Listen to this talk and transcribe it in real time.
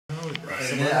I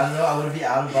don't know, I would be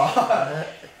out of ball. How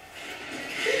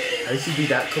did you be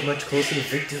that much closer to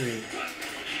victory?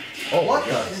 Oh, what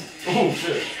the? Oh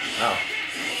shit. Wow.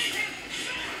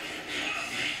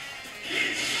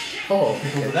 Oh,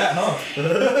 Because of that, huh?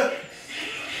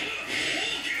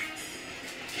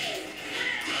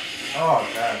 Oh,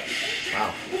 God.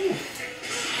 Wow.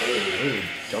 Ooh,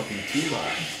 jumping too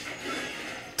high.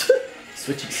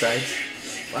 Switching sides.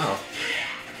 Wow.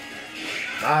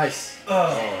 Nice.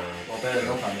 Oh, well, better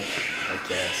no punish. I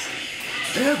guess.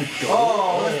 There we go.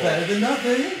 Oh, that's better than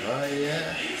nothing. Oh,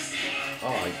 yeah.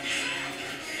 Oh.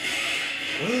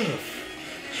 Ugh.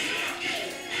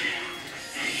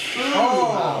 Oh,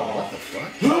 Wow, what the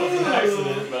fuck? That was an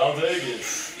accident, but I'll take it.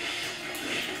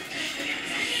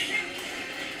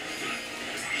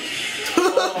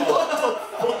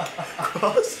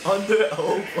 Cross under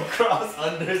elbow. cross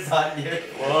unders on you.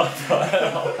 What the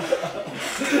hell?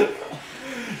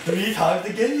 3 times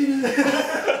again.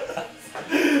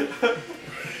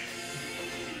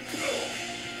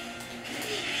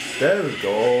 There we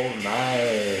go.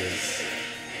 Nice.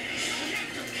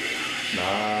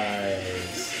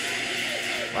 Nice.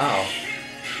 Wow.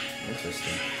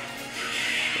 Interesting.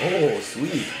 Oh,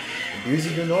 sweet.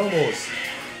 Abusing your normals.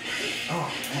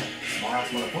 Oh, man. Smart ass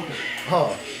motherfucker.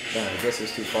 Oh, man, I guess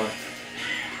it's too far.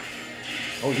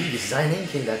 Oh, you design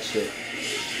inking that shit.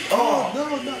 Oh,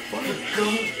 no, not fun.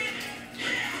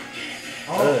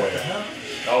 Oh, what the hell?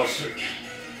 Oh shit.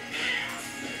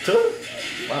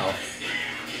 Wow.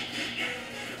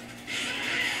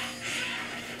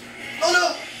 Oh, no!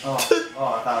 Oh,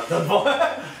 I thought it was the boy.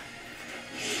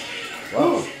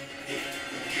 Wow.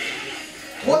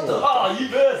 What the? Oh, you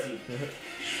bastard.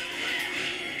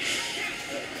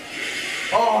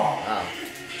 Oh! Wow.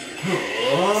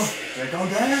 Drink on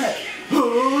that!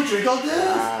 Oh, drink on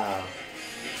this! Wow.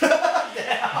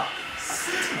 Damn!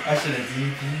 I should have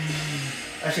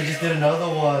I should just did another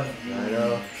one. I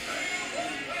know.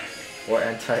 Or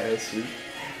anti-ice sweep.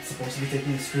 Supposed to be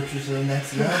taking the scriptures to the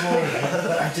next level,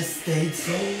 but I just stayed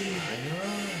safe. I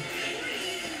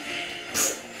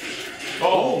know.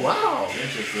 Oh, wow.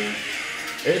 interesting.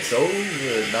 It's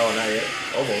over. No, not yet.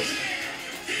 Almost.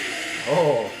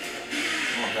 Oh.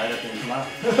 Oh, glad that didn't come out.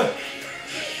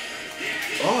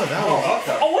 Oh, that was.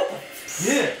 Oh, what the?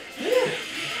 Yeah. Yeah.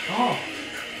 Oh.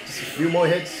 Just a few more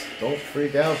hits. Don't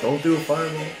freak out. Don't do a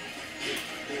fireball.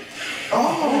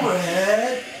 Oh,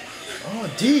 overhead. Oh,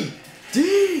 D.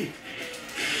 D.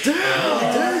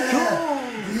 Damn, there you go.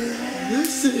 Yeah.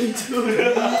 Listen to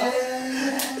it.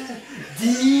 Yeah. D.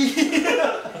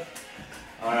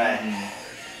 Alright.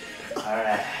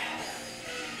 Alright.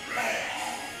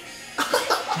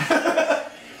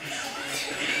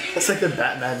 That's like the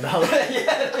Batman now.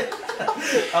 Yeah.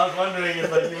 I was wondering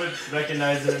if like you would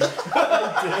recognize it.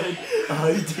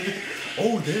 I did.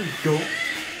 Oh, there you go.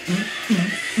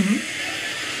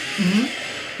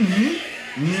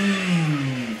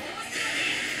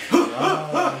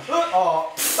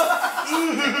 Oh.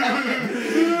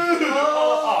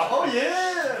 Oh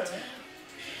yeah.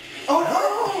 Oh no.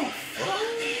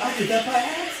 I did that by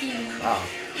accident. Wow.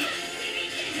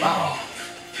 Wow.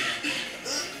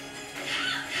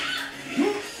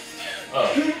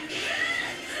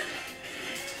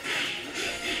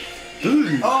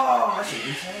 Oh, I should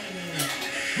be taking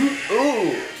Ooh.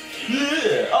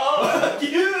 Yeah. Oh,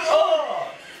 you. Oh.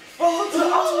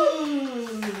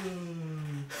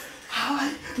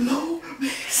 High, low,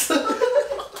 mix.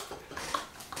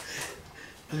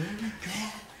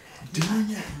 Doing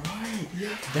it right.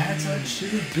 Yeah. That's how it should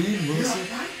have been, Wilson.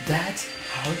 That's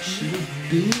how it should have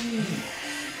been.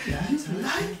 That's how it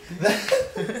should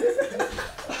have been.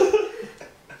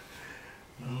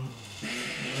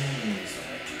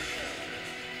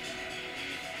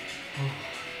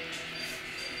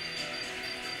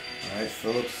 Alright,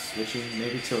 Phillip switching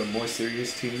maybe to a more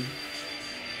serious team.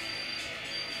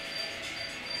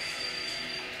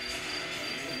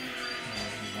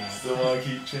 Still want to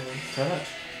keep chilling.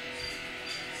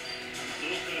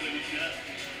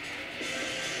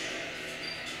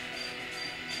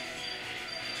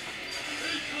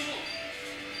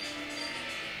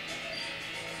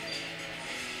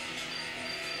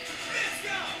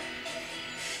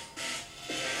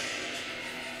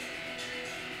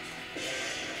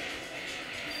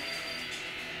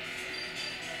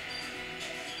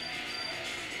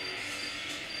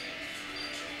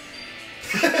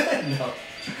 No.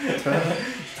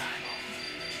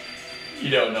 You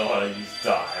don't know how to use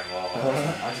Daimon.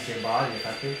 I just get body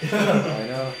effective. I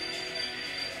know.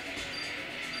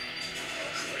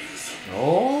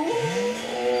 Oh,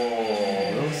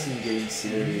 Wilson getting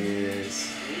serious.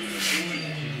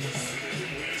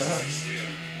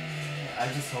 I I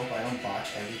just hope I don't botch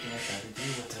everything I try to do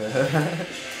with them.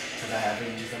 Because I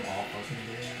haven't used them all fucking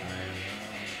day.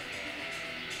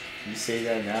 You say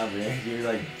that now, man.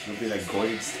 You'll be like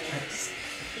Gordon status.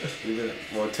 You'll be like,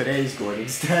 well, today's Gordon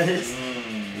status.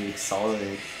 You'll be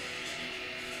solid.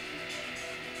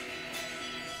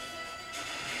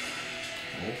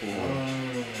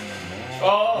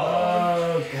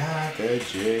 Oh god. The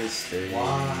gist.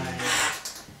 Why?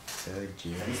 The At least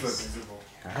we're gist. visible.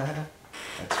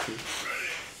 That's true.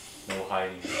 No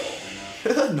hiding.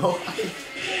 No hiding.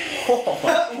 Oh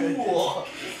my goodness.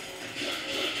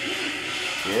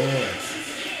 Yes.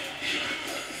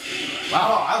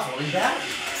 Wow, I was holding back.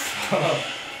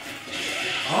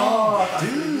 Oh,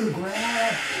 dude,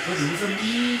 grab. But it was a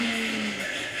mean.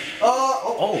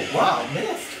 Oh, wow, I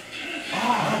missed. Oh,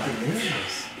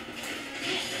 goodness.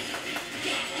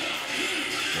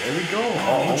 There we go.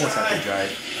 Oh, almost had to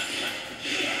drive.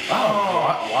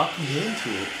 Wow, walking into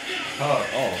it.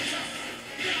 Oh.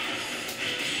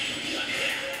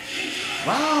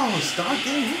 Wow, stop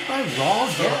getting hit by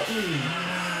Ralf.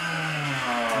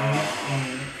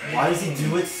 Why does he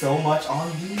do it so much on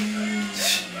me?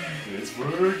 It's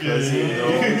working. Because he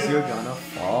knows you're gonna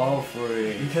fall for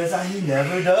it. Because he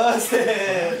never does it.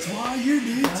 That's why you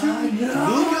need to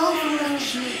look out for that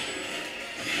shit.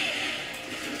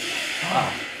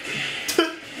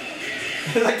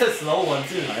 It's like the slow one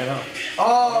too. I know.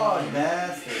 Oh,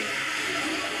 nasty.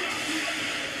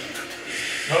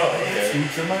 Oh, okay.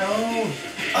 Scoops of my own.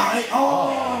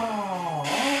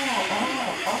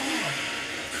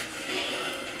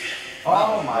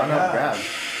 Oh my Run up, god. grab.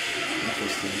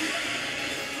 Interesting.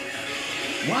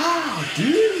 Wow,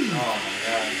 dude. Oh my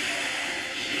god.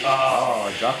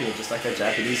 Oh, dropping it just like a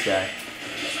Japanese guy.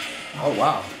 Oh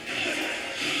wow.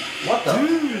 What the?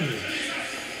 Dude.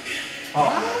 Oh my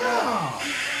god.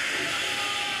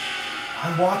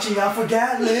 I'm watching out for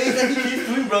Gatlings and he keeps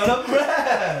doing run up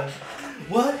grab.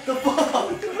 What the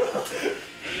fuck?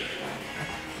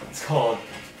 It's called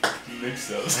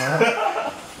mix-ups.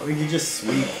 Or we can just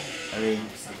sweep. I mean,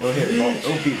 we'll hit both.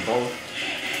 We'll beat both.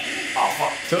 Oh,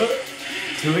 fuck.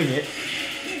 Doing it.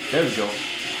 There we go.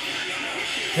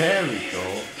 There we go.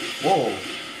 Whoa.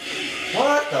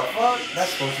 What the fuck?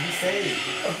 That's supposed to be saved.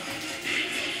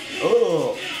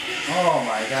 Oh. Oh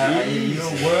my god, I need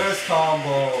Jesus. even worse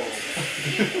combo.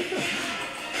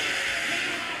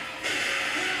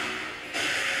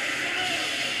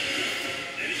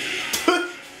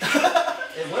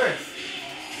 It works.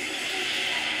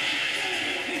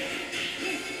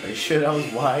 Are you sure that was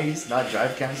wise? Not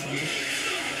drive canceling?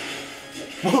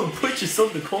 Whoa, put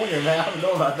yourself in the corner, man. I don't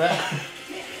know about that.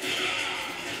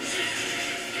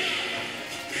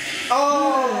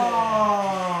 Oh!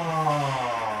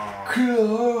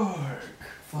 Clark!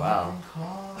 Wow.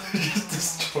 Clark. Just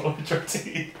destroyed your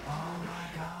team. Oh my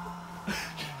god.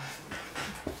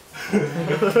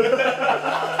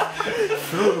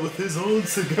 Phillip with his own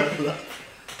cigar.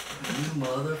 You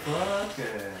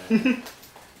motherfucker.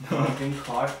 Fucking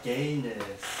Clark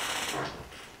gayness.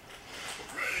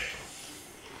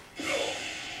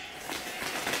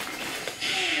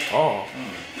 Oh.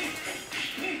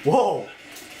 Whoa.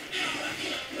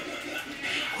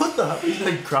 What the hell? He's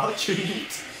like crouching.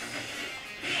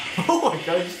 Oh my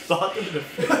god, he's talking to the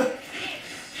face.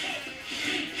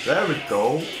 There we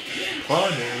go.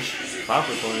 Punish.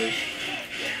 Proper punish.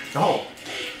 Oh.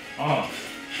 Oh,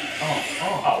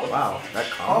 Wow, that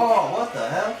combo. Oh, what the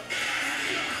hell?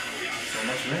 So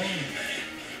much rain.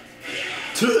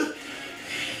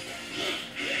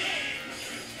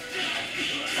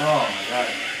 Oh my god.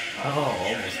 Oh,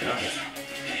 almost got it.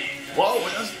 Whoa,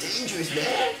 that was dangerous,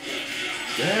 man.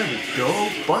 There we go.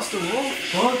 Bust the roll.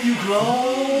 Fuck you,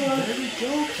 Clark! There we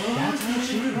go. That's how it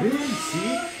should have been.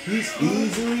 See? He's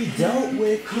easily dealt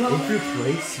with if you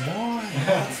play smart.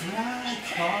 That's right,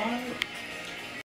 Clark.